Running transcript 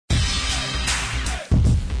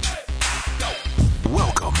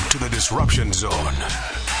Disruption Zone.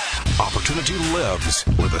 Opportunity lives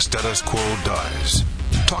where the status quo dies.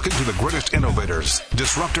 Talking to the greatest innovators,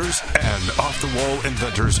 disruptors, and off-the-wall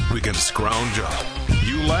inventors we can scrounge up.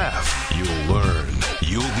 You laugh, you'll learn,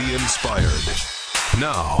 you'll be inspired.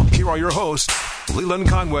 Now, here are your hosts, Leland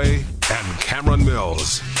Conway and Cameron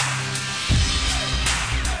Mills.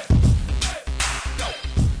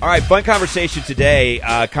 All right, fun conversation today.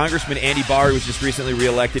 Congressman Andy Barr, who was just recently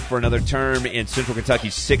reelected for another term in Central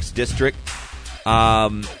Kentucky's 6th District,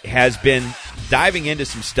 has been diving into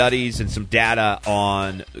some studies and some data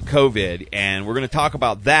on COVID, and we're going to talk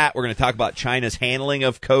about that. We're going to talk about China's handling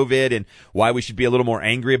of COVID and why we should be a little more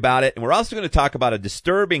angry about it. And we're also going to talk about a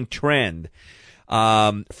disturbing trend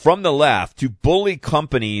from the left to bully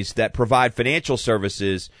companies that provide financial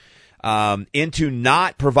services into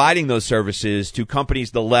not providing those services to companies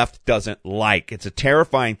the left doesn't like. It's a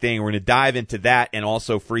terrifying thing. We're going to dive into that and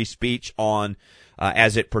also free speech on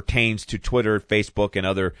as it pertains to Twitter, Facebook, and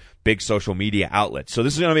other big social media outlets. So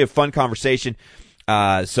this is going to be a fun conversation.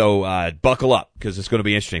 So buckle up because it's going to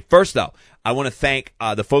be interesting. First, though, I want to thank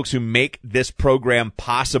the folks who make this program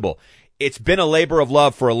possible. It's been a labor of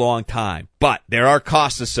love for a long time, but there are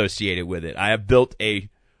costs associated with it. I have built a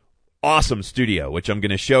awesome studio, which I'm going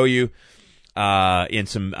to show you in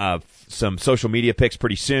some social media pics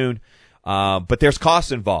pretty soon. But there's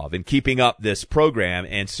costs involved in keeping up this program,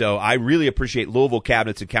 and so I really appreciate Louisville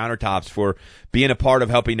Cabinets and Countertops for being a part of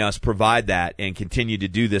helping us provide that and continue to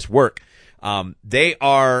do this work. They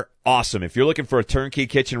are awesome. If you're looking for a turnkey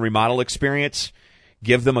kitchen remodel experience,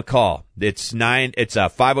 give them a call. It's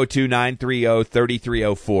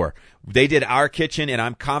 502-930-3304. They did our kitchen, and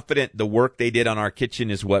I'm confident the work they did on our kitchen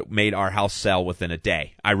is what made our house sell within a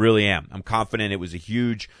day. I really am. I'm confident it was a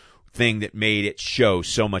huge thing that made it show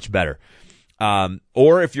so much better.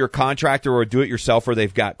 Or if you're a contractor or a do-it-yourselfer,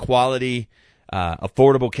 they've got quality,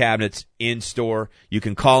 affordable cabinets in store. You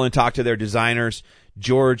can call and talk to their designers.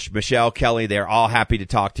 George, Michelle, Kelly, they're all happy to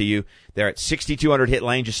talk to you. They're at 6200 Hit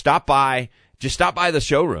Lane. Just stop by the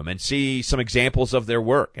showroom and see some examples of their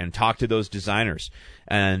work and talk to those designers.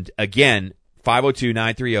 And again,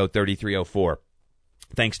 502-930-3304.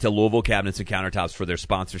 Thanks to Louisville Cabinets and Countertops for their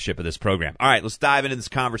sponsorship of this program. All right, let's dive into this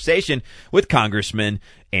conversation with Congressman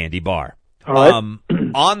Andy Barr. All right.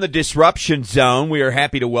 On the Disruption Zone, we are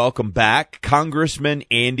happy to welcome back Congressman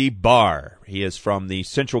Andy Barr. He is from the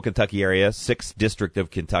Central Kentucky area, 6th District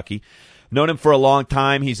of Kentucky. Known him for a long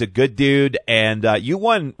time. He's a good dude, and you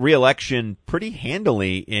won re-election pretty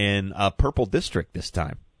handily in a purple district this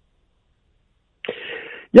time.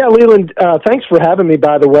 Yeah, Leland, thanks for having me,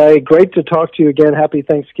 by the way. Great to talk to you again. Happy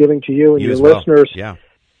Thanksgiving to you and your listeners. Yeah.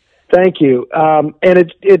 Thank you. And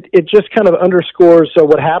it just kind of underscores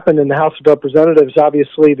what happened in the House of Representatives.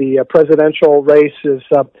 Obviously, the presidential race is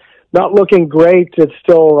not looking great. It's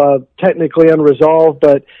still technically unresolved,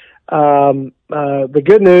 but the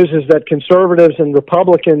good news is that conservatives and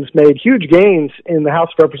Republicans made huge gains in the House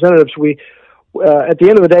of Representatives. At the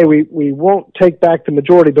end of the day, we won't take back the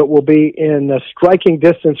majority, but we'll be in striking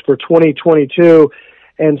distance for 2022,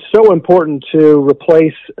 and so important to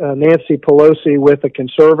replace Nancy Pelosi with a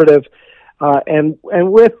conservative, and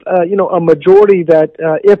with a majority that,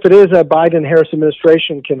 if it is a Biden-Harris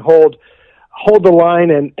administration, can hold the line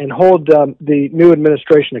and hold the new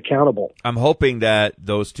administration accountable. I'm hoping that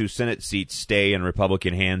those 2 Senate seats stay in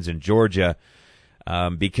Republican hands in Georgia,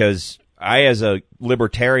 because I, as a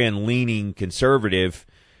libertarian-leaning conservative,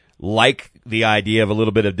 like the idea of a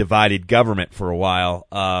little bit of divided government for a while,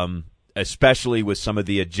 especially with some of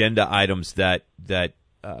the agenda items that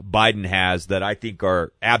Biden has that I think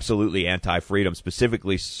are absolutely anti-freedom,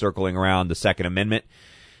 specifically circling around the Second Amendment.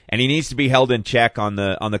 And he needs to be held in check on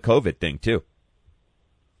the COVID thing, too.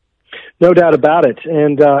 No doubt about it.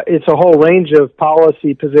 And it's a whole range of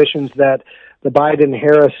policy positions that the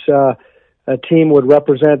Biden-Harris team would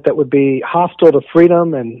represent that would be hostile to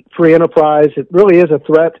freedom and free enterprise. It really is a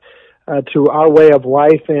threat to our way of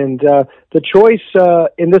life. And the choice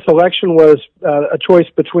in this election was a choice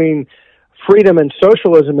between freedom and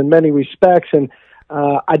socialism in many respects. And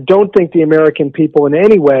I don't think the American people in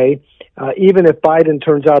any way, even if Biden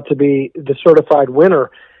turns out to be the certified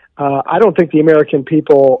winner, I don't think the American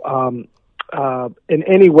people in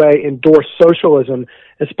any way endorse socialism,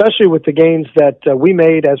 especially with the gains that we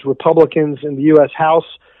made as Republicans in the U.S. House.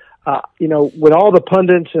 When all the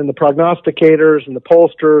pundits and the prognosticators and the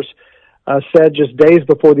pollsters said just days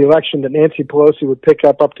before the election that Nancy Pelosi would pick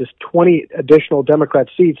up to 20 additional Democrat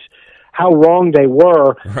seats, how wrong they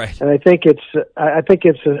were. Right. And I think it's a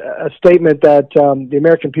statement that the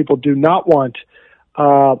American people do not want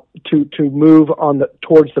to move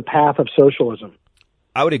towards the path of socialism.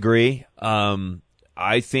 I would agree.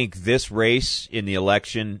 I think this race in the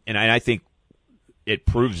election, and I think it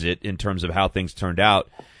proves it in terms of how things turned out,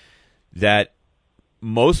 that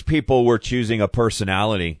most people were choosing a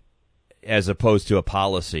personality as opposed to a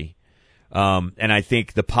policy. And I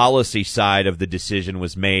think the policy side of the decision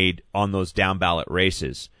was made on those down ballot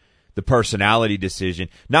races. The personality decision,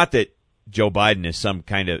 not that Joe Biden is some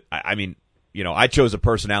kind of, I mean, I chose a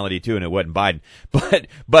personality too, and it wasn't Biden.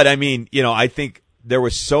 But I mean, I think there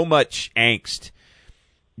was so much angst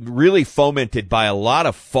really fomented by a lot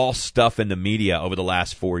of false stuff in the media over the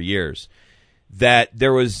last 4 years that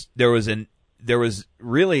there was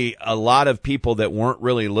really a lot of people that weren't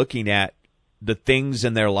really looking at the things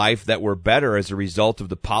in their life that were better as a result of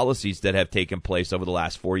the policies that have taken place over the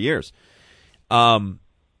last 4 years. And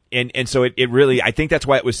so it really, I think that's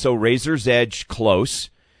why it was so razor's edge close,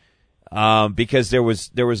 because there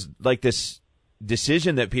was like this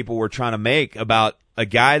decision that people were trying to make about a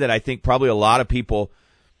guy that I think probably a lot of people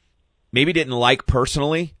maybe didn't like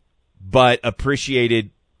personally, but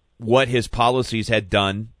appreciated what his policies had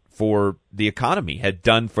done for the economy, had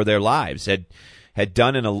done for their lives, had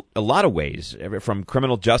done in a lot of ways, from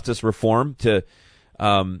criminal justice reform to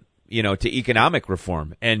to economic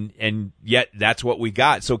reform, and yet that's what we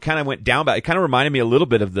got. So it kind of went down. It kind of reminded me a little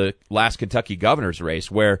bit of the last Kentucky governor's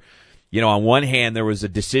race, where on one hand there was a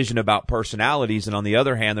decision about personalities, and on the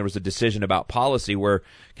other hand there was a decision about policy, where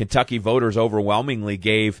Kentucky voters overwhelmingly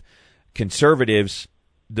gave conservatives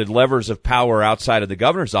the levers of power outside of the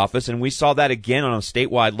governor's office, and we saw that again on a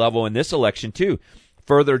statewide level in this election too.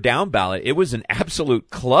 Further down ballot, it was an absolute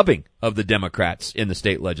clubbing of the Democrats in the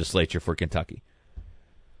state legislature for Kentucky.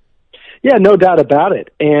 Yeah, no doubt about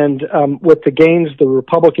it. And with the gains, the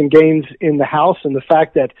Republican gains in the House, and the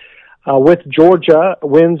fact that with Georgia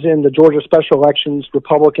wins in the Georgia special elections,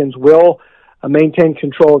 Republicans will maintain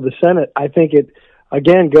control of the Senate, I think it,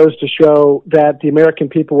 again, goes to show that the American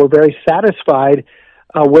people were very satisfied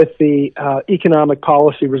with the economic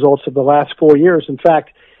policy results of the last 4 years. In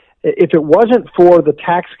fact, if it wasn't for the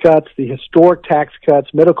tax cuts, the historic tax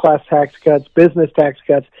cuts, middle-class tax cuts, business tax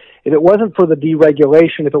cuts, if it wasn't for the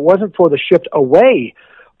deregulation, if it wasn't for the shift away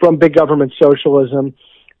from big government socialism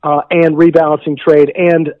and rebalancing trade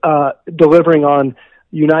and delivering on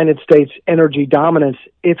United States energy dominance,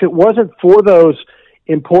 if it wasn't for those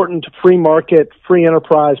important free market, free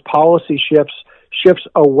enterprise policy shifts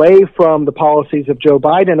away from the policies of Joe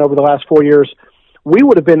Biden over the last 4 years, we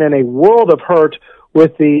would have been in a world of hurt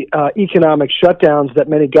with the economic shutdowns that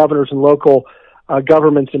many governors and local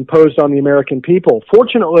governments imposed on the American people.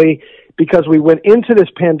 Fortunately, because we went into this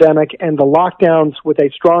pandemic and the lockdowns with a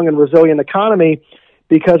strong and resilient economy,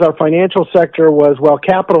 because our financial sector was well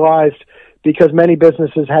capitalized, because many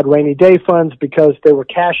businesses had rainy day funds, because they were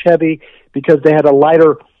cash heavy, because they had a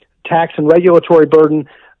lighter tax and regulatory burden,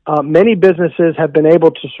 many businesses have been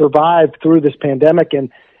able to survive through this pandemic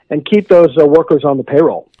and keep those workers on the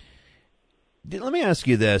payroll. Let me ask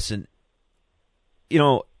you this, and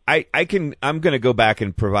I'm going to go back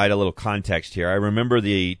and provide a little context here. I remember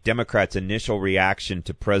the Democrats' initial reaction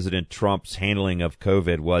to President Trump's handling of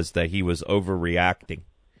COVID was that he was overreacting.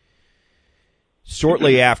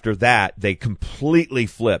 Shortly after that, they completely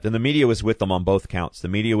flipped, and the media was with them on both counts. The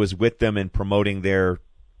media was with them in promoting their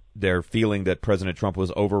feeling that President Trump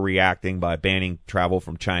was overreacting by banning travel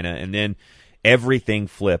from China, and then everything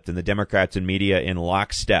flipped, and the Democrats and media in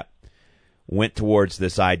lockstep went towards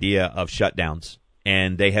this idea of shutdowns,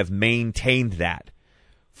 and they have maintained that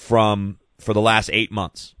for the last 8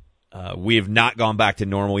 months. We have not gone back to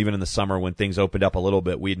normal, even in the summer when things opened up a little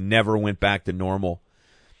bit. We never went back to normal.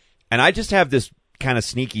 And I just have this kind of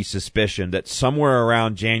sneaky suspicion that somewhere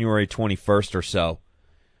around January 21st or so,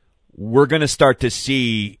 we're going to start to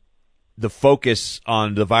see the focus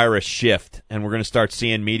on the virus shift, and we're going to start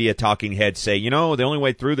seeing media talking heads say, the only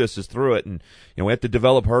way through this is through it, and we have to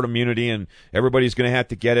develop herd immunity, and everybody's going to have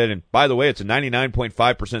to get it, and by the way, it's a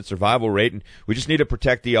 99.5% survival rate, and we just need to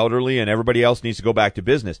protect the elderly, and everybody else needs to go back to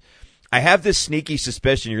business. I have this sneaky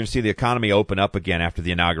suspicion you're going to see the economy open up again after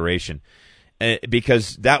the inauguration,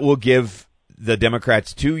 because that will give the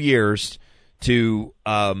Democrats 2 years to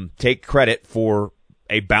take credit for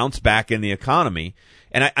a bounce back in the economy.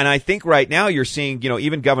 And I think right now you're seeing,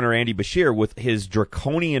 even Governor Andy Beshear with his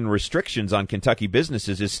draconian restrictions on Kentucky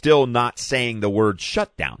businesses is still not saying the word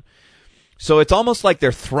shutdown. So it's almost like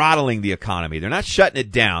they're throttling the economy. They're not shutting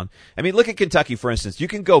it down. I mean, look at Kentucky, for instance. You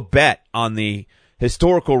can go bet on the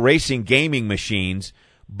historical racing gaming machines,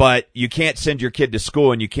 but you can't send your kid to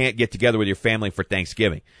school and you can't get together with your family for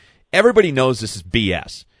Thanksgiving. Everybody knows this is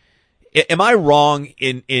BS. Am I wrong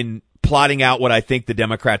in plotting out what I think the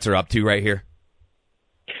Democrats are up to right here?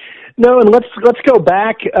 No, and let's go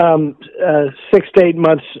back 6 to 8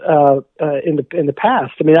 months in the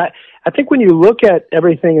past. I mean, I think when you look at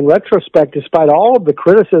everything in retrospect, despite all of the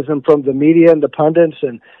criticism from the media and the pundits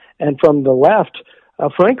and from the left,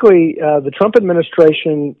 frankly, the Trump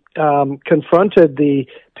administration confronted the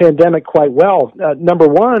pandemic quite well. Number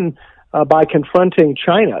one, by confronting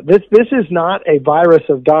China. This is not a virus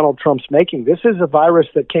of Donald Trump's making. This is a virus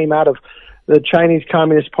that came out of the Chinese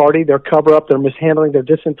Communist Party, their cover-up, their mishandling, their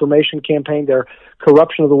disinformation campaign, their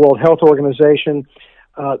corruption of the World Health Organization,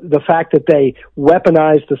 the fact that they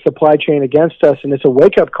weaponized the supply chain against us, and it's a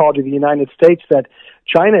wake-up call to the United States that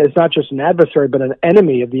China is not just an adversary, but an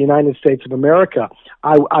enemy of the United States of America.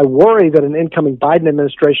 I worry that an incoming Biden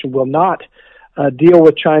administration will not deal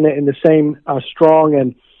with China in the same strong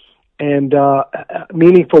and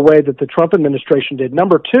meaningful way that the Trump administration did.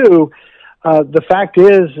 Number two, the fact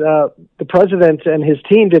is the president and his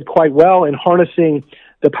team did quite well in harnessing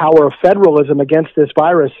the power of federalism against this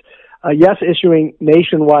virus. Yes, issuing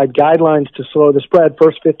nationwide guidelines to slow the spread,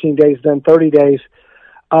 first 15 days, then 30 days,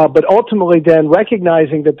 but ultimately then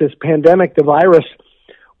recognizing that this pandemic, the virus,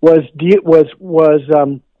 was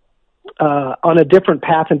on a different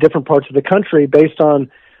path in different parts of the country based on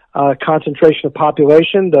concentration of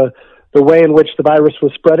population, the way in which the virus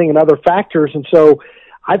was spreading, and other factors. And so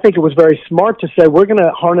I think it was very smart to say we're going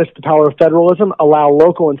to harness the power of federalism, allow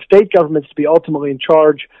local and state governments to be ultimately in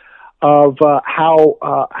charge of how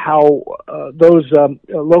those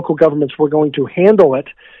local governments were going to handle it,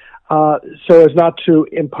 so as not to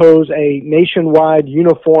impose a nationwide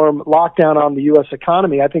uniform lockdown on the U.S.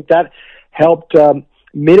 economy. I think that helped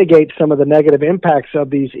mitigate some of the negative impacts of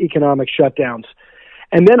these economic shutdowns.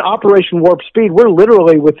 And then Operation Warp Speed, we're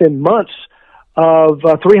literally within months of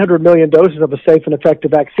 300 million doses of a safe and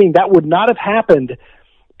effective vaccine. That would not have happened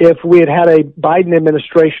if we had had a Biden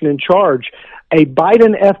administration in charge. A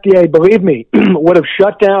Biden FDA, believe me, would have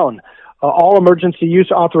shut down all emergency use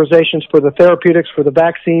authorizations for the therapeutics, for the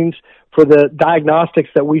vaccines, for the diagnostics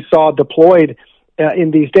that we saw deployed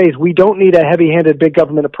in these days. We don't need a heavy-handed big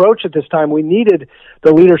government approach at this time. We needed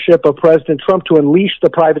the leadership of President Trump to unleash the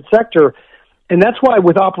private sector. And that's why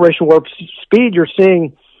with Operation Warp Speed, you're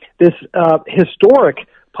seeing this historic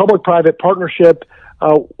public-private partnership,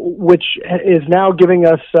 which is now giving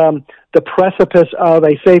us the precipice of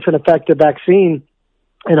a safe and effective vaccine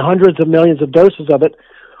and hundreds of millions of doses of it,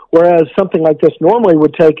 whereas something like this normally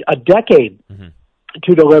would take a decade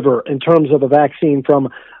to deliver in terms of a vaccine from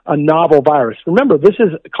a novel virus. Remember, this is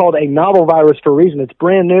called a novel virus for a reason. It's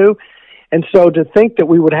brand new. And so to think that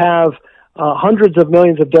we would have hundreds of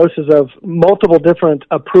millions of doses of multiple different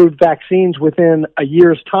approved vaccines within a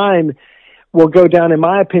year's time will go down, in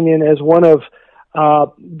my opinion, as one of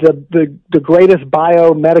the greatest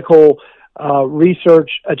biomedical research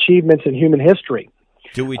achievements in human history.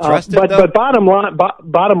 Do we trust it, though? But bottom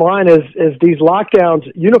line is these lockdowns,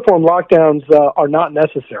 uniform lockdowns, are not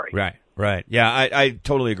necessary. Right. Yeah, I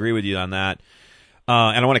totally agree with you on that.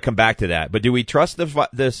 And I want to come back to that. But do we trust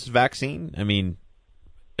this vaccine? I mean,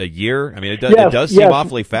 a year? I mean, it does seem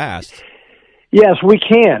awfully fast. Yes, we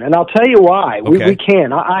can, and I'll tell you why. Okay. We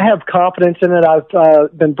can. I have confidence in it.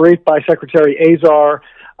 I've been briefed by Secretary Azar.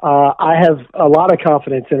 I have a lot of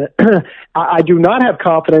confidence in it. I do not have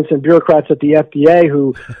confidence in bureaucrats at the FDA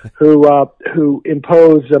who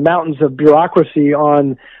impose mountains of bureaucracy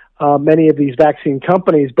on many of these vaccine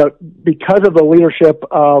companies. But because of the leadership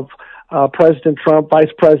of President Trump,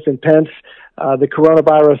 Vice President Pence, the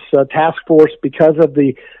coronavirus task force, because of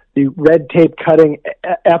the red tape cutting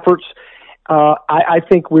efforts, I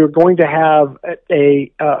think we're going to have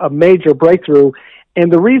a major breakthrough. And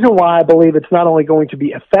the reason why I believe it's not only going to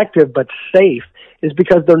be effective but safe is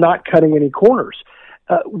because they're not cutting any corners.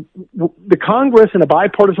 The Congress, in a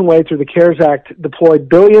bipartisan way through the CARES Act, deployed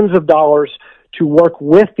billions of dollars to work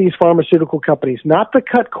with these pharmaceutical companies, not to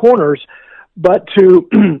cut corners, but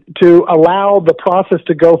to allow the process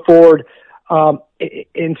to go forward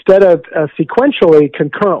instead of sequentially,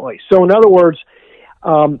 concurrently. So, in other words,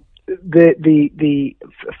 the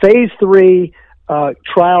phase 3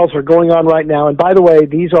 trials are going on right now. And by the way,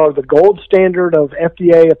 these are the gold standard of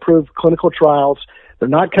FDA-approved clinical trials. They're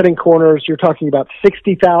not cutting corners. You're talking about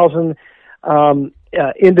 60,000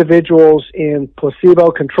 individuals in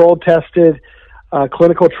placebo-controlled tested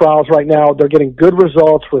clinical trials right now. They're getting good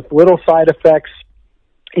results with little side effects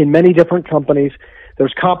in many different companies.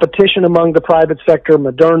 There's competition among the private sector.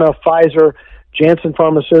 Moderna, Pfizer, Janssen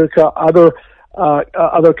Pharmaceutica,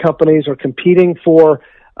 other companies are competing for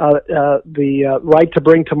the right to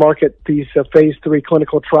bring to market these phase 3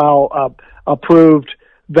 clinical trial approved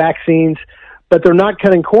vaccines. but they're not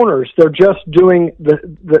cutting corners. They're just doing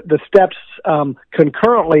the steps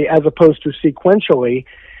concurrently as opposed to sequentially.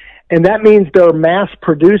 And that means they're mass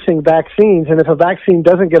producing vaccines. And if a vaccine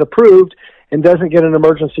doesn't get approved and doesn't get an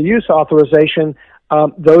emergency use authorization,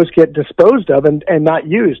 those get disposed of and not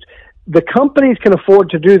used. The companies can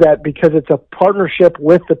afford to do that because it's a partnership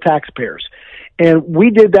with the taxpayers. And we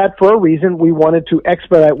did that for a reason. We wanted to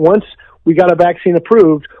expedite. Once we got a vaccine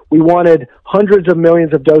approved, we wanted hundreds of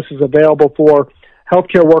millions of doses available for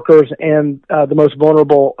healthcare workers and the most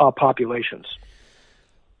vulnerable populations.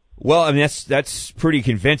 Well, I mean, that's pretty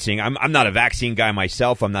convincing. I'm not a vaccine guy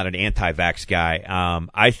myself. I'm not an anti-vax guy.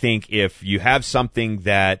 I think if you have something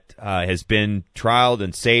that has been trialed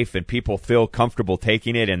and safe and people feel comfortable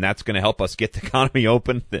taking it, and that's going to help us get the economy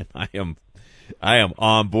open, then I am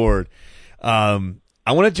on board. I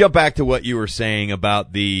want to jump back to what you were saying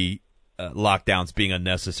about the lockdowns being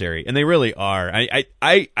unnecessary, and they really are.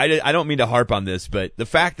 I don't mean to harp on this, but the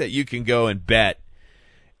fact that you can go and bet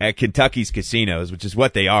at Kentucky's casinos, which is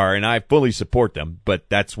what they are, and I fully support them, but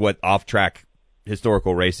that's what off-track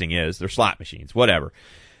historical racing is. They're slot machines, whatever.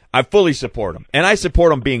 I fully support them, and I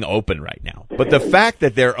support them being open right now. But the fact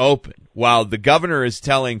that they're open while the governor is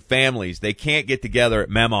telling families they can't get together at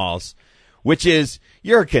Memal's, which is,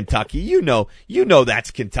 you're Kentucky, you know that's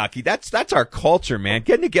Kentucky. That's our culture, man.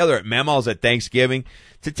 Getting together at Memal's at Thanksgiving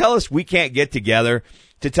to tell us we can't get together,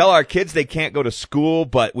 to tell our kids they can't go to school,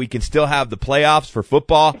 but we can still have the playoffs for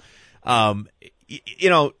football.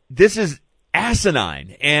 This is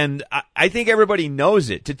asinine, and I think everybody knows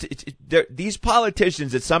it. These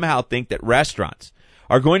politicians that somehow think that restaurants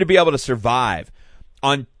are going to be able to survive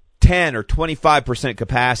on 10 or 25%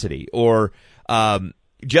 capacity, or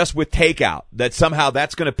just with takeout, that somehow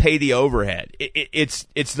that's going to pay the overhead. It's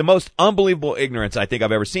the most unbelievable ignorance I think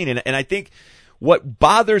I've ever seen. And I think what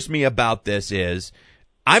bothers me about this is,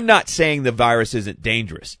 I'm not saying the virus isn't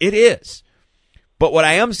dangerous. It is. But what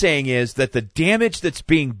I am saying is that the damage that's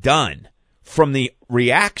being done from the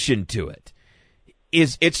reaction to it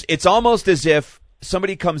is, it's almost as if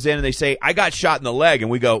somebody comes in and they say, I got shot in the leg,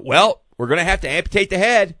 and we go, well, we're going to have to amputate the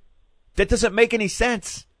head. That doesn't make any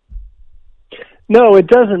sense. No, it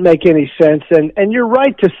doesn't make any sense. And you're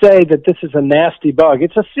right to say that this is a nasty bug.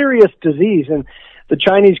 It's a serious disease, and the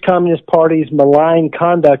Chinese Communist Party's malign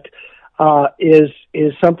conduct is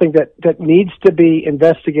something that needs to be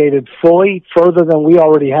investigated fully, further than we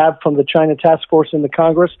already have from the China Task Force in the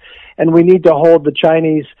Congress, and we need to hold the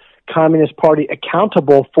Chinese Communist Party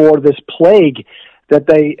accountable for this plague that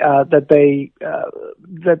they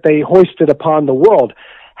hoisted upon the world.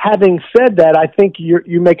 Having said that, I think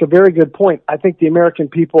you make a very good point. I think the American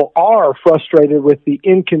people are frustrated with the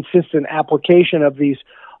inconsistent application of these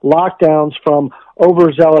lockdowns from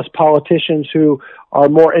overzealous politicians who are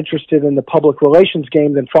more interested in the public relations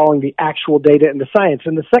game than following the actual data and the science.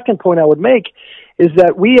 And the second point I would make is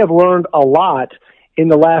that we have learned a lot in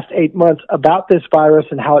the last 8 months about this virus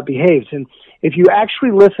and how it behaves. And if you actually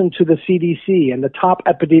listen to the CDC and the top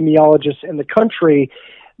epidemiologists in the country,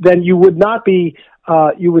 then you would not be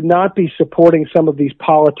supporting some of these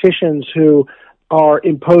politicians who are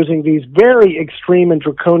imposing these very extreme and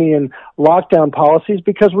draconian lockdown policies,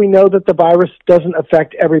 because we know that the virus doesn't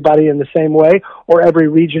affect everybody in the same way or every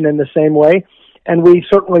region in the same way. And we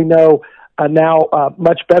certainly know now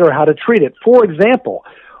much better how to treat it. For example,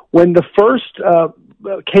 when the first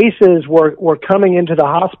cases were coming into the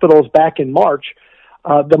hospitals back in March,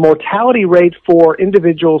 the mortality rate for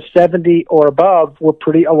individuals 70 or above were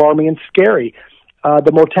pretty alarming and scary.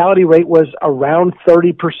 The mortality rate was around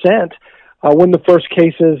 30%. When the first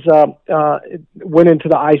cases went into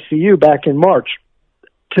the ICU back in March.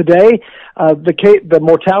 Today, the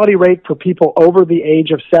mortality rate for people over the age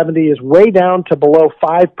of 70 is way down to below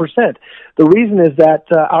 5%. The reason is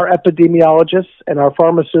that our epidemiologists and our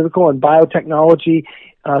pharmaceutical and biotechnology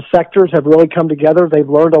sectors have really come together. They've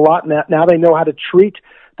learned a lot, and now they know how to treat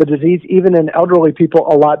the disease, even in elderly people,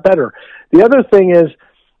 a lot better. The other thing is,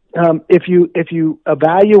 if you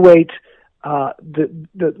evaluate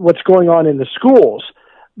what's going on in the schools,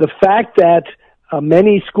 the fact that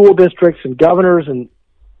many school districts and governors and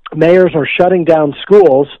mayors are shutting down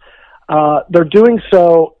schools, they're doing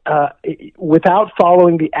so without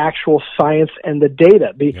following the actual science and the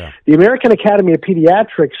data. The American Academy of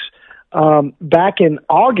Pediatrics back in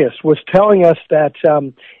August was telling us that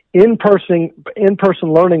in-person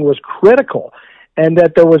learning was critical, and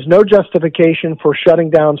that there was no justification for shutting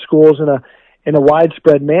down schools in a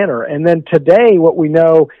widespread manner. And then today, what we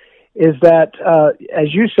know is that,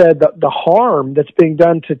 as you said, the harm that's being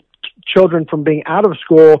done to children from being out of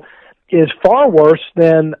school is far worse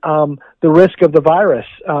than the risk of the virus,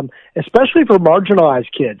 especially for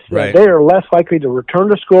marginalized kids. Right. They are less likely to return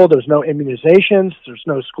to school. There's no immunizations. There's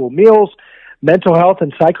no school meals. Mental health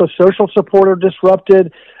and psychosocial support are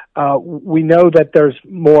disrupted. We know that there's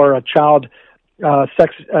more child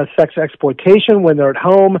sex exploitation when they're at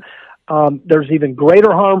home. There's even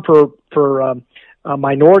greater harm for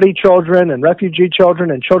minority children and refugee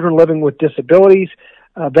children and children living with disabilities.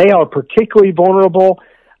 They are particularly vulnerable.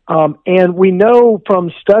 And we know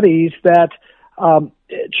from studies that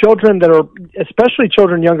children that are, especially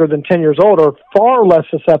children younger than 10 years old, are far less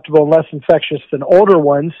susceptible and less infectious than older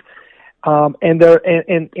ones. And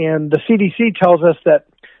the CDC tells us that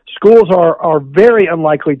schools are very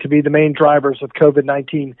unlikely to be the main drivers of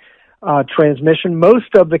COVID-19 transmission.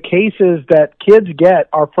 Most of the cases that kids get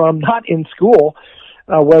are from not in school,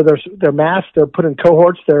 where they're masked, they're put in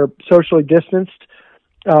cohorts, they're socially distanced,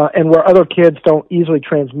 and where other kids don't easily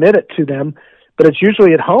transmit it to them, but it's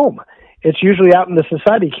usually at home. It's usually out in the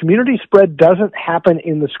society. Community spread doesn't happen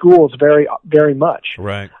in the schools very, very much.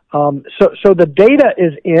 Right. So the data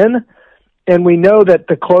is in, and we know that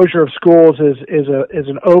the closure of schools is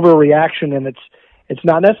an overreaction, and it's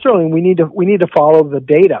not necessarily. We need to follow the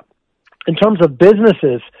data. In terms of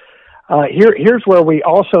businesses, here's where we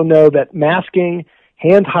also know that masking,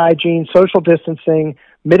 hand hygiene, social distancing,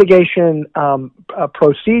 mitigation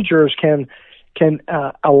procedures can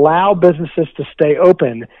allow businesses to stay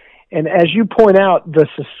open. And as you point out, the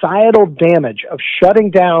societal damage of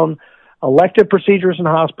shutting down elective procedures in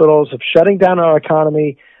hospitals, of shutting down our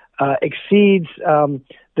economy, exceeds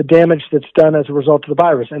the damage that's done as a result of the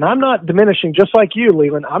virus. And I'm not diminishing, just like you,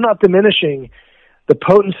 Leland, I'm not diminishing the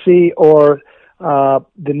potency or the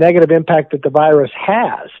negative impact that the virus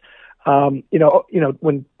has. When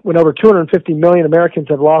over 250 million Americans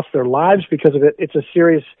have lost their lives because of it, it's a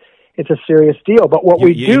serious deal. But what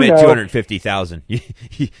we do meant know, 250,000.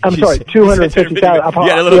 I'm sorry, 250,000. You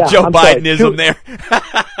had a little Joe Bidenism there.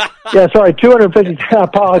 Yeah, sorry, 250. I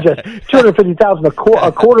apologize. 250,000, a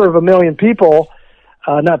quarter of a million people,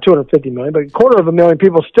 not 250 million, but a quarter of a million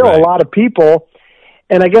people. Still right. A lot of people.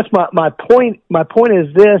 And I guess my point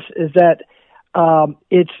is this: is that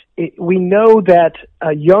we know that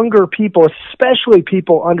younger people, especially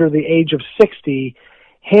people under the age of 60,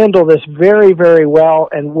 handle this very, very well.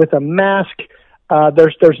 And with a mask,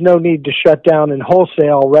 there's no need to shut down in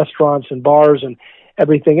wholesale restaurants and bars and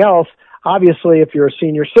everything else. Obviously, if you're a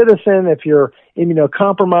senior citizen, if you're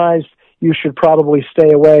immunocompromised, you should probably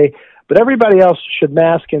stay away. But everybody else should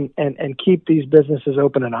mask and keep these businesses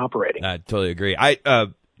open and operating. I totally agree.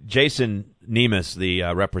 Jason Nemes, the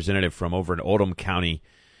representative from over in Oldham County,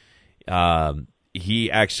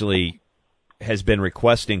 he actually has been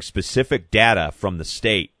requesting specific data from the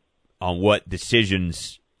state on what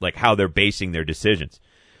decisions, like how they're basing their decisions.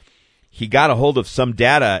 He got a hold of some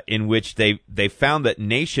data in which they found that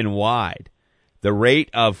nationwide, the rate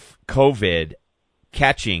of COVID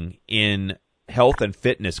catching in health and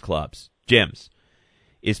fitness clubs, gyms,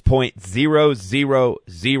 is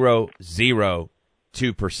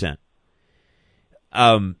 0.00002%.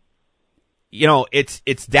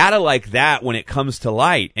 It's data like that when it comes to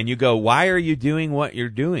light, and you go, why are you doing what you're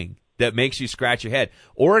doing? That makes you scratch your head.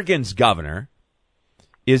 Oregon's governor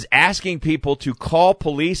is asking people to call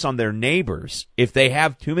police on their neighbors if they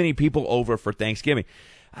have too many people over for Thanksgiving.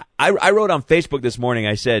 I wrote on Facebook this morning,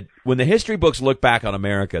 I said, when the history books look back on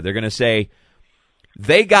America, they're going to say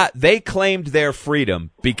they claimed their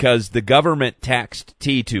freedom because the government taxed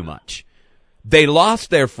tea too much. They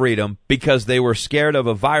lost their freedom because they were scared of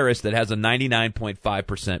a virus that has a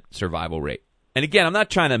 99.5% survival rate. And again, I'm not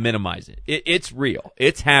trying to minimize it. It's real.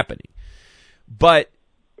 It's happening. But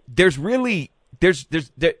there's it's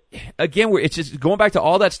just going back to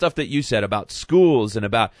all that stuff that you said about schools and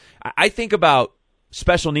about, I think about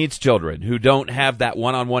special needs children who don't have that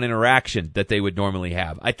one-on-one interaction that they would normally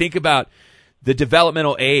have. I think about the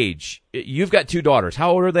developmental age. You've got two daughters.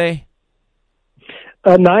 How old are they?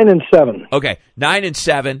 9 and 7. Okay, 9 and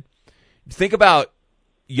 7. Think about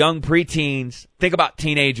young preteens. Think about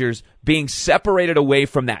teenagers being separated away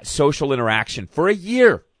from that social interaction for a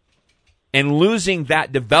year and losing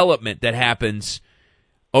that development that happens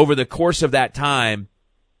over the course of that time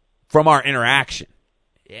from our interaction.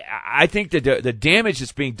 I think that the damage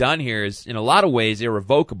that's being done here is, in a lot of ways,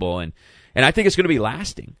 irrevocable, and I think it's going to be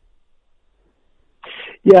lasting.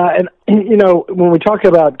 Yeah, and when we talk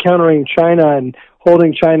about countering China and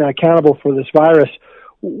holding China accountable for this virus,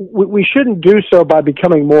 we shouldn't do so by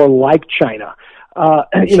becoming more like China.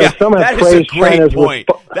 Some have praised China's point.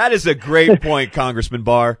 That is a great point, Congressman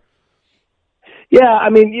Barr. Yeah, I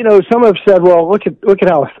mean, some have said, well, look at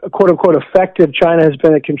how quote unquote effective China has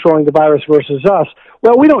been at controlling the virus versus us.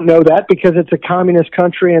 Well, we don't know that because it's a communist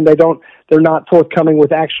country and they're not forthcoming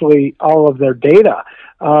with actually all of their data.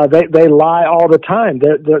 They lie all the time.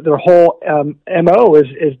 Their whole MO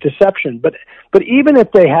is deception. But even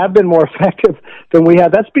if they have been more effective than we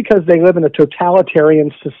have, that's because they live in a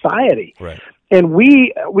totalitarian society. Right. And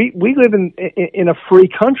we live in a free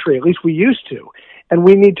country, at least we used to. And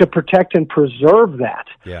we need to protect and preserve that.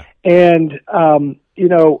 Yeah. And the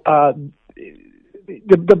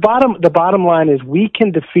bottom line is we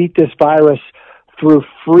can defeat this virus through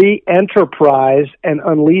free enterprise and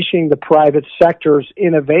unleashing the private sector's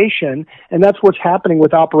innovation, and that's what's happening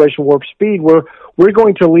with Operation Warp Speed. We're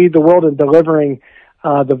going to lead the world in delivering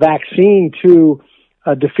the vaccine to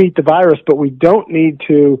defeat the virus, but we don't need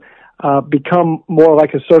to become more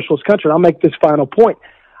like a socialist country. And I'll make this final point.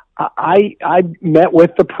 I met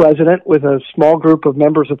with the president with a small group of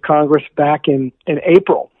members of Congress back in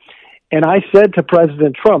April. And I said to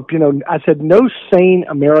President Trump, I said, no sane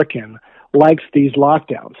American likes these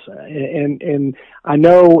lockdowns. And I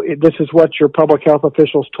know this is what your public health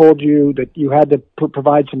officials told you that you had to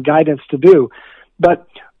provide some guidance to do. But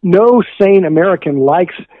no sane American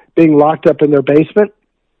likes being locked up in their basement.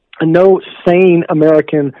 And no sane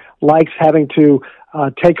American likes having to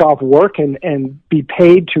take off work and be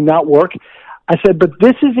paid to not work. I said, but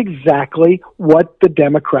this is exactly what the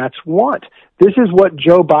Democrats want. This is what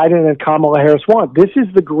Joe Biden and Kamala Harris want. This is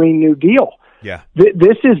the Green New Deal. Yeah.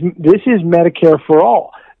 This is Medicare for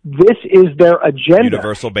all. This is their agenda.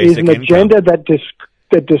 Universal basic income. It is an agenda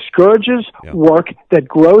that discourages work, that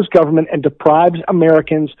grows government, and deprives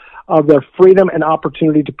Americans of their freedom and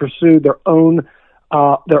opportunity to pursue their own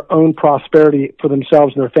prosperity for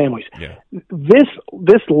themselves and their families. Yeah.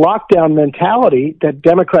 This lockdown mentality that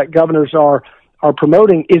Democrat governors are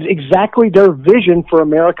promoting is exactly their vision for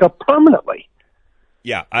America permanently.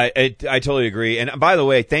 Yeah, I totally agree. And by the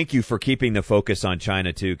way, thank you for keeping the focus on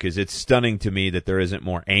China too, because it's stunning to me that there isn't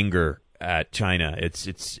more anger at China.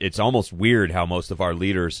 It's almost weird how most of our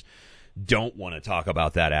leaders don't want to talk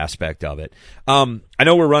about that aspect of it. I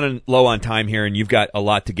know we're running low on time here, and you've got a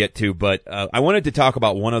lot to get to, but I wanted to talk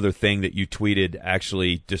about one other thing that you tweeted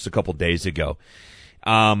actually just a couple days ago,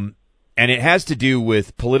 and it has to do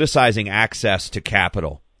with politicizing access to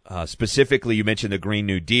capital. Specifically, you mentioned the Green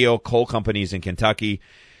New Deal, coal companies in Kentucky.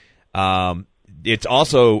 It's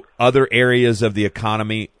also other areas of the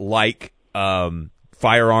economy like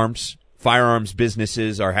firearms. Firearms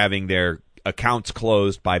businesses are having their accounts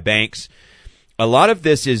closed by banks. A lot of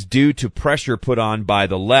this is due to pressure put on by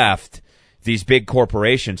the left, these big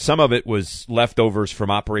corporations. Some of it was leftovers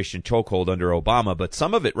from Operation Chokehold under Obama, but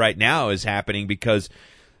some of it right now is happening because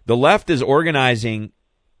the left is organizing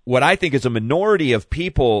what I think is a minority of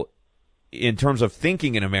people in terms of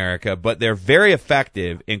thinking in America, but they're very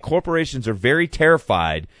effective, and corporations are very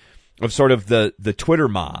terrified of sort of the Twitter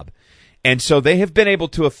mob. And so they have been able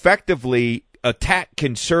to effectively attack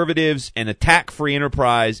conservatives and attack free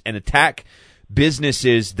enterprise and attack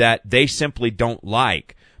businesses that they simply don't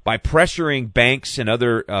like by pressuring banks and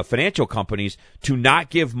other financial companies to not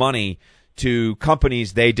give money to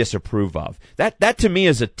companies they disapprove of. That to me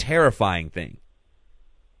is a terrifying thing.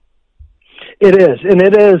 It is, and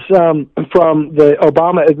it is from the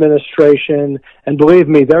Obama administration, and believe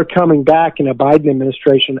me, they're coming back in a Biden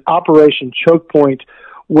administration, Operation Choke Point,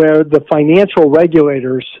 where the financial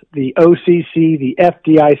regulators, the OCC, the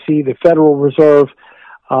FDIC, the Federal Reserve,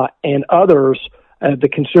 and others, the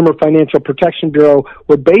Consumer Financial Protection Bureau,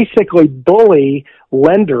 would basically bully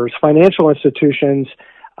lenders, financial institutions,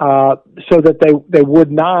 so that they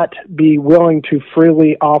would not be willing to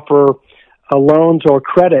freely offer loans or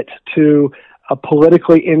credit to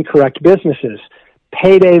politically incorrect businesses.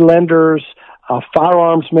 Payday lenders,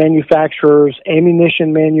 firearms manufacturers,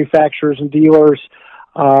 ammunition manufacturers and dealers,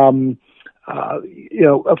 fossil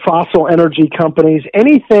energy companies,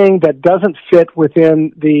 anything that doesn't fit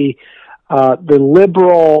within the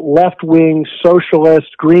liberal, left-wing, socialist,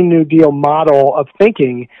 Green New Deal model of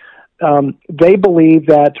thinking, they believe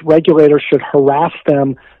that regulators should harass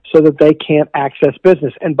them so that they can't access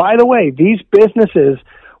business. And by the way, these businesses,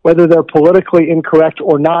 whether they're politically incorrect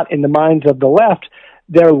or not in the minds of the left,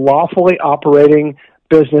 they're lawfully operating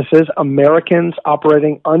businesses, Americans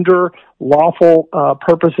operating under lawful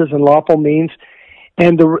purposes and lawful means.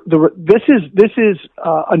 And this is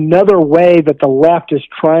another way that the left is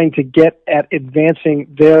trying to get at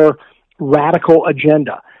advancing their radical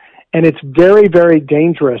agenda. And it's very, very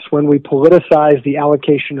dangerous when we politicize the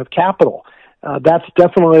allocation of capital. That's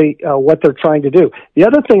definitely what they're trying to do. The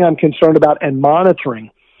other thing I'm concerned about and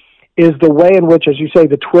monitoring is the way in which, as you say,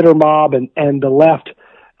 the Twitter mob and the left,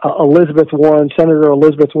 Senator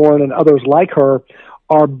Elizabeth Warren and others like her,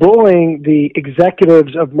 are bullying the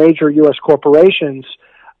executives of major U.S. corporations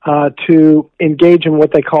to engage in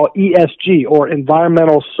what they call ESG, or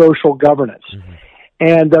environmental social governance. Mm-hmm.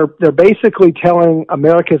 And they're basically telling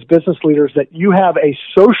America's business leaders that you have a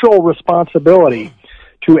social responsibility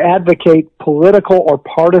to advocate political or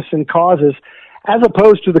partisan causes as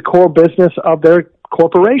opposed to the core business of their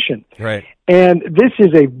corporation. Right. And this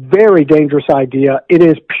is a very dangerous idea. It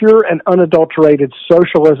is pure and unadulterated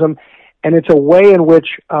socialism, and it's a way in which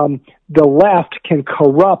the left can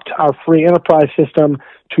corrupt our free enterprise system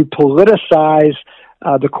to politicize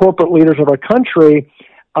the corporate leaders of our country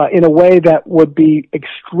in a way that would be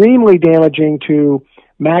extremely damaging to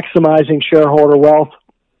maximizing shareholder wealth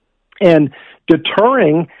and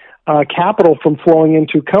deterring capital from flowing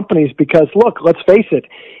into companies. Because, look, let's face it,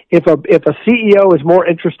 if a CEO is more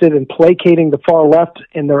interested in placating the far left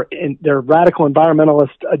in their radical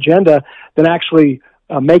environmentalist agenda than actually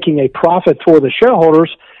making a profit for the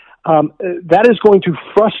shareholders, that is going to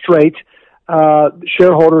frustrate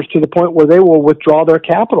shareholders to the point where they will withdraw their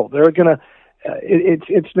capital. They're going to.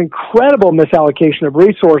 It's an incredible misallocation of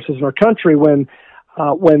resources in our country when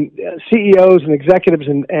CEOs and executives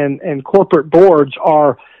and corporate boards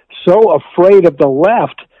are so afraid of the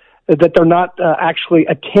left that they're not actually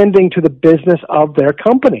attending to the business of their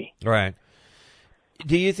company. Right.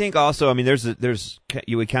 Do you think also? I mean,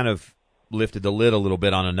 we kind of lifted the lid a little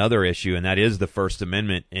bit on another issue, and that is the First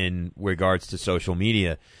Amendment in regards to social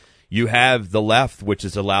media. You have the left, which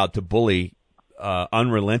is allowed to bully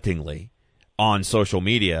unrelentingly on social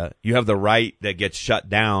media. You have the right that gets shut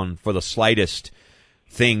down for the slightest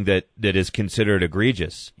thing that is considered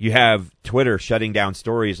egregious. You have Twitter shutting down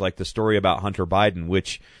stories like the story about Hunter Biden,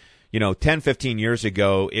 which, 10, 15 years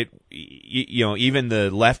ago, even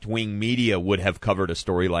the left-wing media would have covered a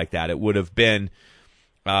story like that. It would have been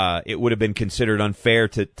considered unfair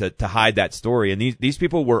to hide that story. And these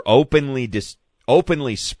people were openly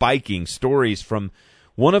spiking stories from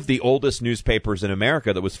one of the oldest newspapers in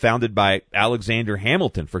America that was founded by Alexander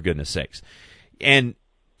Hamilton, for goodness sakes. And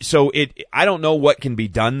so I don't know what can be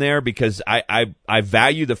done there, because I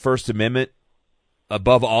value the First Amendment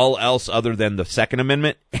above all else other than the Second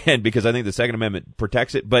Amendment, and because I think the Second Amendment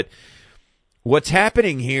protects it. But what's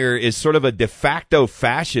happening here is sort of a de facto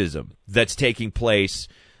fascism that's taking place.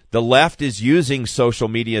 The left is using social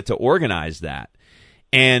media to organize that.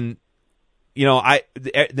 And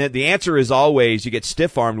the answer is always, you get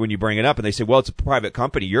stiff-armed when you bring it up, and they say, well, it's a private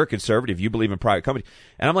company. You're a conservative. You believe in private companies.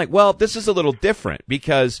 And I'm like, well, this is a little different,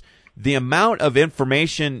 because the amount of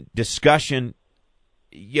information, discussion,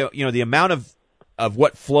 the amount of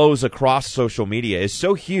what flows across social media is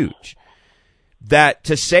so huge that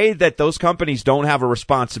to say that those companies don't have a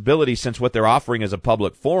responsibility, since what they're offering is a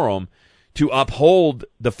public forum, to uphold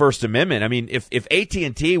the First Amendment. I mean, if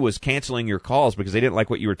AT&T was canceling your calls because they didn't like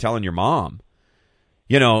what you were telling your mom,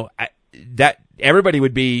 that everybody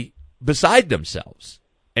would be beside themselves.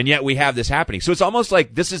 And yet we have this happening. So it's almost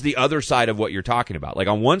like this is the other side of what you're talking about. Like,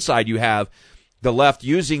 on one side, you have the left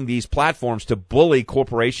using these platforms to bully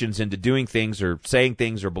corporations into doing things or saying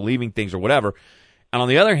things or believing things or whatever. And on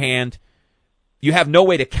the other hand, you have no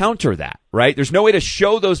way to counter that, right? There's no way to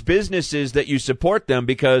show those businesses that you support them,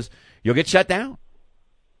 because you'll get shut down.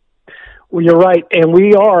 Well, you're right. And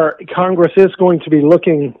Congress is going to be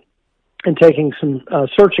looking and taking some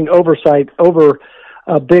searching oversight over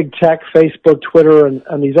big tech, Facebook, Twitter,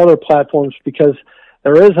 and these other platforms, because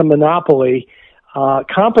there is a monopoly.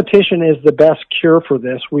 Competition is the best cure for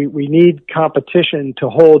this. We need competition to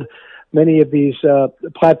hold many of these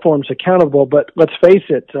platforms accountable. But let's face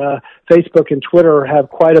it, Facebook and Twitter have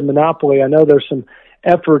quite a monopoly. I know there's some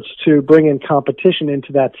efforts to bring in competition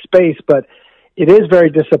into that space, but it is very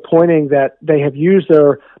disappointing that they have used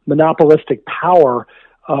their monopolistic power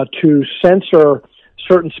to censor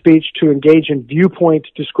certain speech, to engage in viewpoint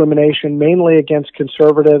discrimination, mainly against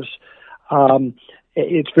conservatives.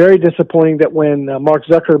 It's very disappointing that when Mark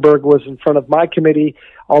Zuckerberg was in front of my committee,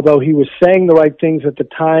 although he was saying the right things at the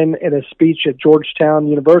time in a speech at Georgetown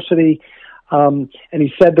University, and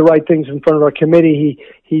he said the right things in front of our committee,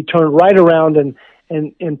 he turned right around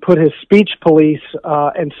and put his speech police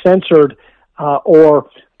and censored or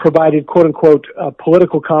provided quote unquote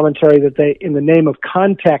political commentary that they, in the name of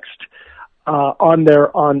context,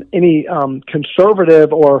 on any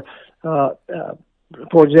conservative or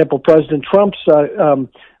for example, President Trump's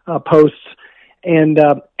posts, and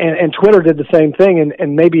Twitter did the same thing,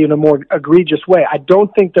 and maybe in a more egregious way. I don't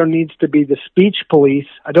think there needs to be the speech police.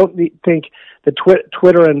 I don't think that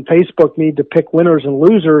Twitter and Facebook need to pick winners and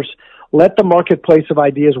losers Let the marketplace of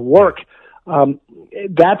ideas work.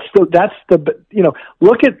 That's the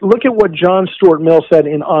look at what John Stuart Mill said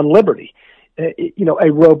on Liberty.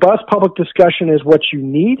 A robust public discussion is what you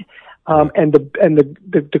need. And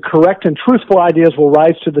the correct and truthful ideas will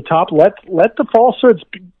rise to the top. Let the falsehoods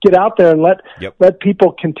get out there and let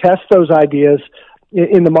people contest those ideas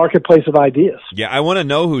in the marketplace of ideas. Yeah, I want to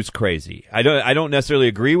know who's crazy. I don't necessarily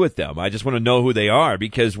agree with them. I just want to know who they are,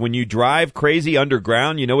 because when you drive crazy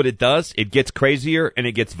underground, you know what it does? It gets crazier and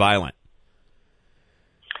it gets violent.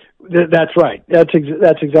 That's right. That's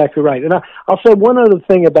exactly right. And I'll say one other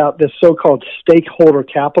thing about this so-called stakeholder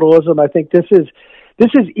capitalism. I think this is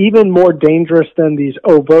even more dangerous than these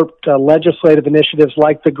overt legislative initiatives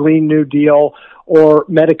like the Green New Deal or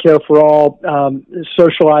Medicare for All,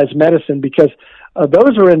 socialized medicine, because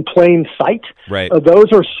those are in plain sight. Right.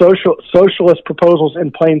 Those are socialist proposals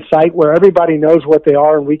in plain sight, where everybody knows what they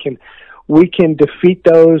are, and we can defeat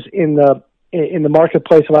those in the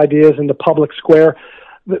marketplace of ideas, in the public square.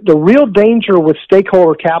 The real danger with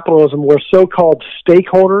stakeholder capitalism, where so-called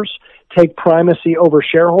stakeholders take primacy over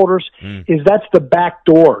shareholders, is that's the back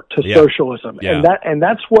door to socialism. Yeah. And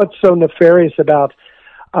that's what's so nefarious about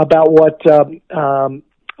what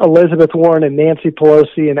Elizabeth Warren and Nancy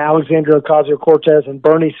Pelosi and Alexandria Ocasio-Cortez and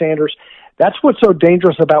Bernie Sanders, that's what's so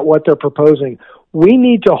dangerous about what they're proposing. We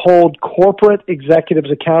need to hold corporate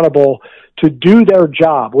executives accountable to do their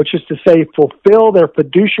job, which is to say fulfill their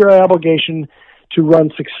fiduciary obligation to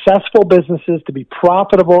run successful businesses, to be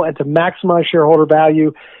profitable, and to maximize shareholder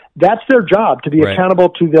value. That's their job, to be accountable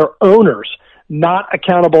to their owners, not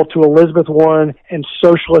accountable to Elizabeth Warren and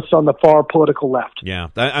socialists on the far political left. Yeah,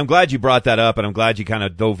 I'm glad you brought that up, and I'm glad you kind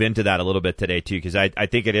of dove into that a little bit today, too, because I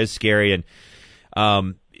think it is scary. And,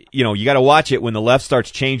 you got to watch it when the left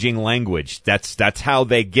starts changing language. That's how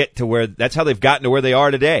they get to that's how they've gotten to where they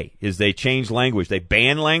are today, is they change language. They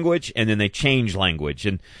ban language, and then they change language.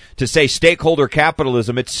 And to say stakeholder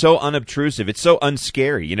capitalism, it's so unobtrusive. It's so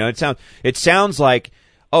unscary. It sounds like,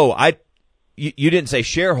 you didn't say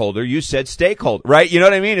shareholder, you said stakeholder, right? You know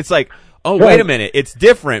what I mean? It's like, wait a minute, it's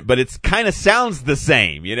different, but it's kind of sounds the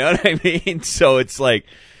same. You know what I mean? So it's like,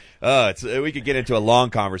 we could get into a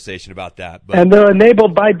long conversation about that. But. And they're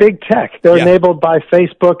enabled by big tech. They're enabled by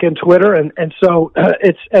Facebook and Twitter, and so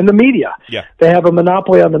and the media. Yeah, they have a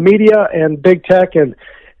monopoly on the media and big tech, and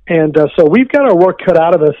so we've got our work cut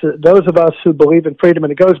out of us. Those of us who believe in freedom,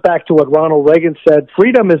 and it goes back to what Ronald Reagan said: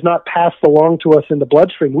 freedom is not passed along to us in the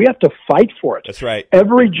bloodstream. We have to fight for it. That's right.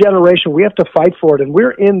 Every generation, we have to fight for it, and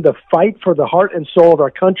we're in the fight for the heart and soul of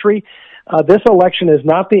our country. This election is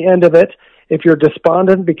not the end of it. If you're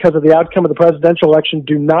despondent because of the outcome of the presidential election,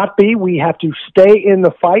 do not be. We have to stay in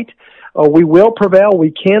the fight. We will prevail.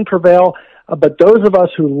 We can prevail. But those of us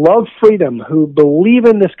who love freedom, who believe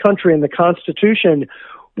in this country and the Constitution,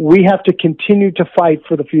 we have to continue to fight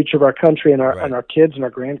for the future of our country and our kids and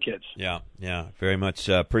our grandkids. Yeah, very much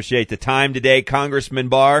appreciate the time today, Congressman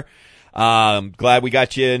Barr. Glad we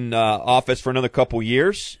got you in office for another couple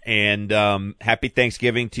years, and happy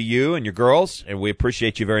Thanksgiving to you and your girls, and we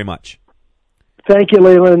appreciate you very much. Thank you,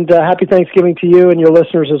 Leland. Happy Thanksgiving to you and your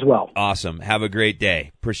listeners as well. Awesome. Have a great day.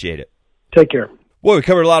 Appreciate it. Take care. Boy, we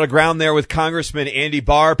covered a lot of ground there with Congressman Andy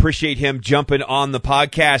Barr. Appreciate him jumping on the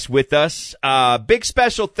podcast with us. Big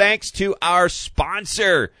special thanks to our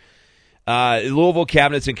sponsor, Louisville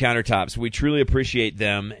Cabinets and Countertops. We truly appreciate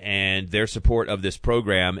them and their support of this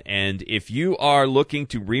program. And if you are looking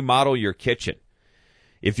to remodel your kitchen,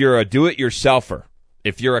 if you're a do-it-yourselfer,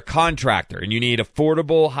 if you're a contractor and you need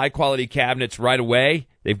affordable, high-quality cabinets right away,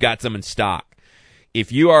 they've got some in stock.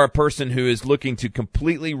 If you are a person who is looking to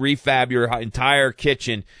completely refab your entire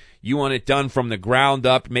kitchen, you want it done from the ground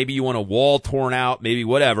up, maybe you want a wall torn out, maybe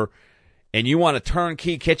whatever, and you want a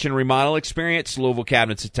turnkey kitchen remodel experience, Louisville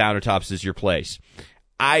Cabinets and Countertops is your place.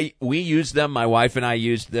 We used them, my wife and I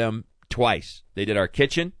used them twice. They did our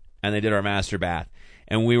kitchen and they did our master bath,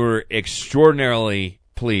 and we were extraordinarily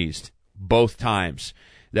pleased both times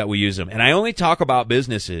that we use them. And I only talk about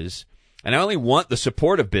businesses, and I only want the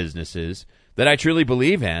support of businesses that I truly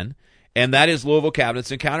believe in, and that is Louisville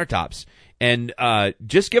Cabinets and Countertops. And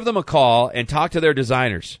just give them a call and talk to their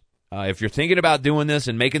designers. If you're thinking about doing this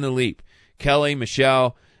and making the leap, Kelly,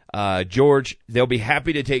 Michelle, George, they'll be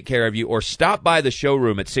happy to take care of you. Or stop by the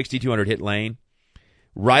showroom at 6200 Hit Lane,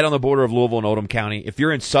 right on the border of Louisville and Oldham County. If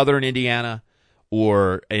you're in southern Indiana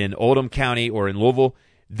or in Oldham County or in Louisville,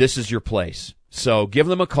 this is your place. So give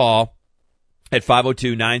them a call at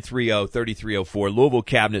 502-930-3304, Louisville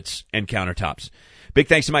Cabinets and Countertops. Big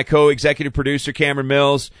thanks to my co-executive producer, Cameron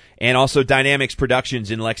Mills, and also Dynamics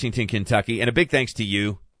Productions in Lexington, Kentucky. And a big thanks to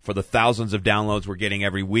you for the thousands of downloads we're getting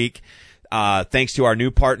every week. Thanks to our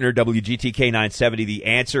new partner, WGTK 970, The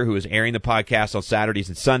Answer, who is airing the podcast on Saturdays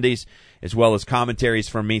and Sundays, as well as commentaries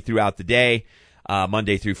from me throughout the day,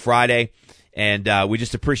 Monday through Friday. And we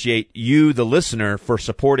just appreciate you, the listener, for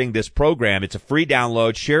supporting this program. It's a free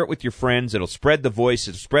download. Share it with your friends. It'll spread the voice.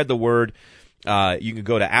 It'll spread the word. You can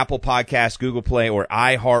go to Apple Podcasts, Google Play, or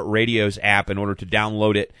iHeartRadio's app in order to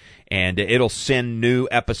download it, and it'll send new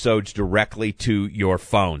episodes directly to your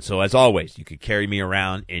phone. So, as always, you can carry me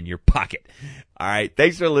around in your pocket. All right.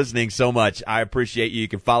 Thanks for listening so much. I appreciate you. You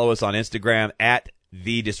can follow us on Instagram at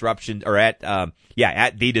The Disruption, or at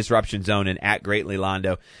The Disruption Zone and at Greatly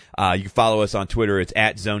Londo. You can follow us on Twitter. It's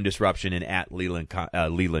at Zone Disruption and at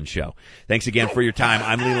Leland Show. Thanks again for your time.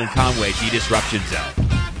 I'm Leland Conway, The Disruption Zone.